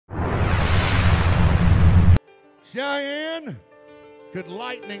Cheyenne, could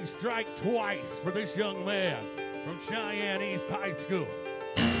lightning strike twice for this young man from Cheyenne East High School?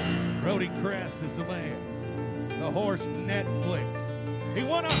 Brody Cress is the man. The horse Netflix. He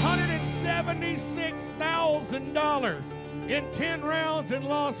won $176,000 in 10 rounds in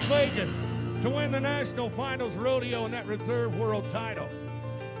Las Vegas to win the National Finals Rodeo and that Reserve World title.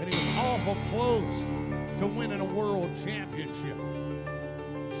 And he was awful close to winning a world championship.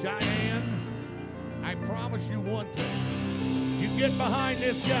 Cheyenne, I promise you one thing. You get behind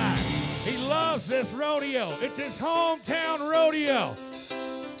this guy. He loves this rodeo. It's his hometown rodeo.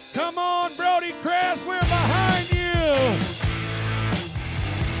 Come on, Brody Cress, we're behind you.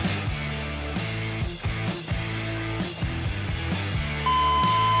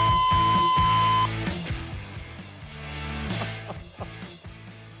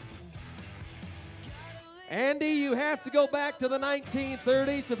 Andy, you have to go back to the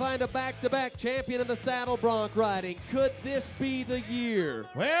 1930s to find a back-to-back champion in the saddle bronc riding. Could this be the year?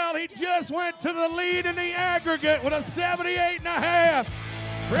 Well, he just went to the lead in the aggregate with a 78.5.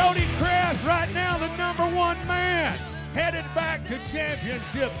 Brody Cress right now the #1 man, headed back to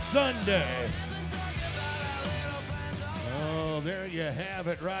Championship Sunday. Oh, there you have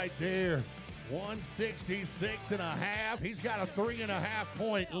it right there. 166.5. He's got a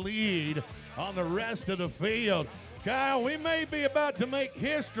 3.5-point lead on the rest of the field. Kyle, we may be about to make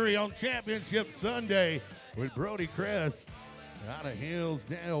history on Championship Sunday with Brody Cress out of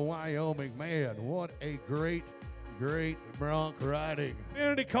Hillsdale, Wyoming. Man, what a great bronc riding.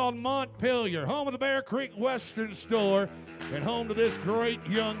 Community called Montpelier, home of the Bear Creek Western Store and home to this great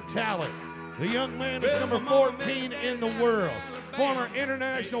young talent. The young man is number 14 in the world, former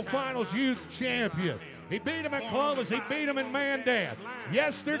International Finals Youth Champion. He beat him at Clovis, he beat him in Mandan.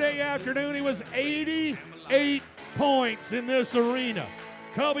 Yesterday afternoon, he was 88 points in this arena.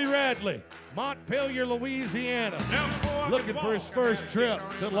 Kobe Radley, Montpelier, Louisiana, looking for his first trip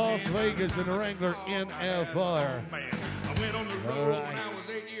to Las Vegas in the Wrangler NFR. All right,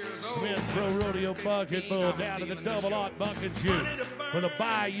 Smith Pro Rodeo Bucket Bull down to the double-aught bucket shoot for the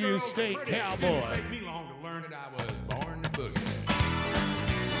Bayou State Cowboy.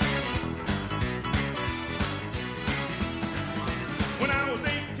 When I was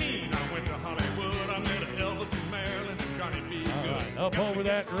 18, I went to Hollywood. I met Elvis and Marilyn and Johnny B. All right, up over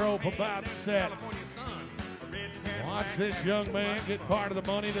that rope, about set. Watch this young man get part of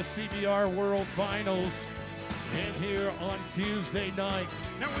the money, the CBR World Finals, in here on Tuesday night.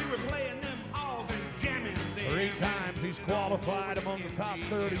 Now we were playing them alls and jamming there. 3 times he's qualified among the top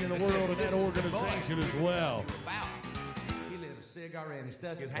 30 in the world in that organization as well. He lit a cigar and he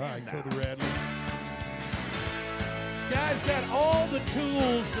stuck his All right, hand out. Kobe Radley. This guy's got all the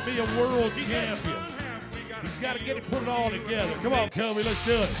tools to be a world champion. He's got to get it, put it all together. Come on, Kobe, let's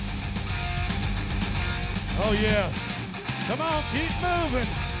do it. Oh, yeah. Come on, keep moving.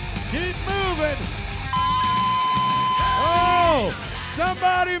 Keep moving. Oh,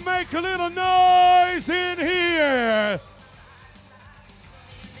 somebody make a little noise in here.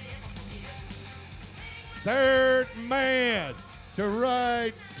 Third man to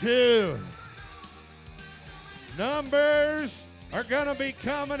ride 2. Numbers are going to be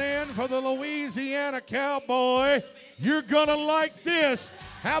coming in for the Louisiana Cowboy. You're going to like this.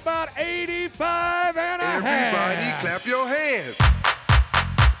 How about 85.5? Everybody clap your hands.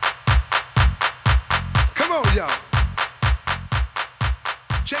 Come on, y'all.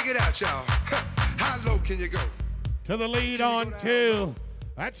 Check it out, y'all. How low can you go? To the lead on 2.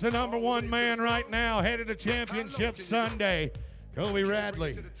 That's the #1 man right now, headed to Championship Sunday, Kobe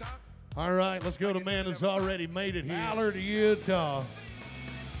Radley. All right, let's go to man who's already made it here. Ballard, Utah.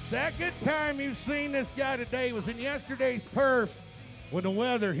 Second time you've seen this guy today was in yesterday's perf when the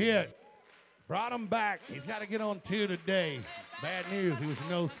weather hit. Brought him back. He's got to get on 2 today. Bad news, he was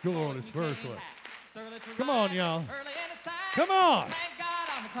no score on his first one. Come on, y'all. Come on.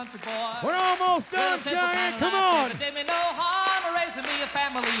 We're almost done, Cheyenne. Come on. Did me no harm raising me a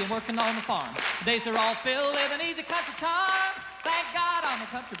family and working on the farm. The days are all filled with an easy country charm. Thank God I'm a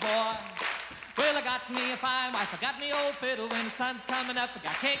country boy. Well, I got me a fine wife. I got me old fiddle. When the sun's coming up, I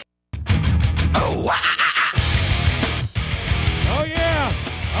got cake. Oh, yeah.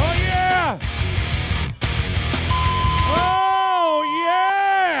 Oh, yeah. Oh,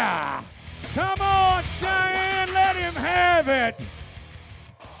 yeah. Come on, Cheyenne. Let him have it.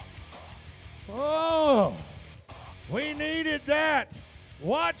 Oh, we needed that.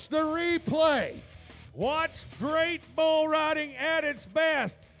 Watch the replay. Watch great bull riding at its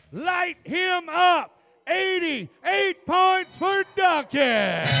best. Light him up. 88 points for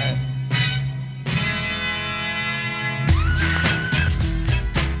Duckett.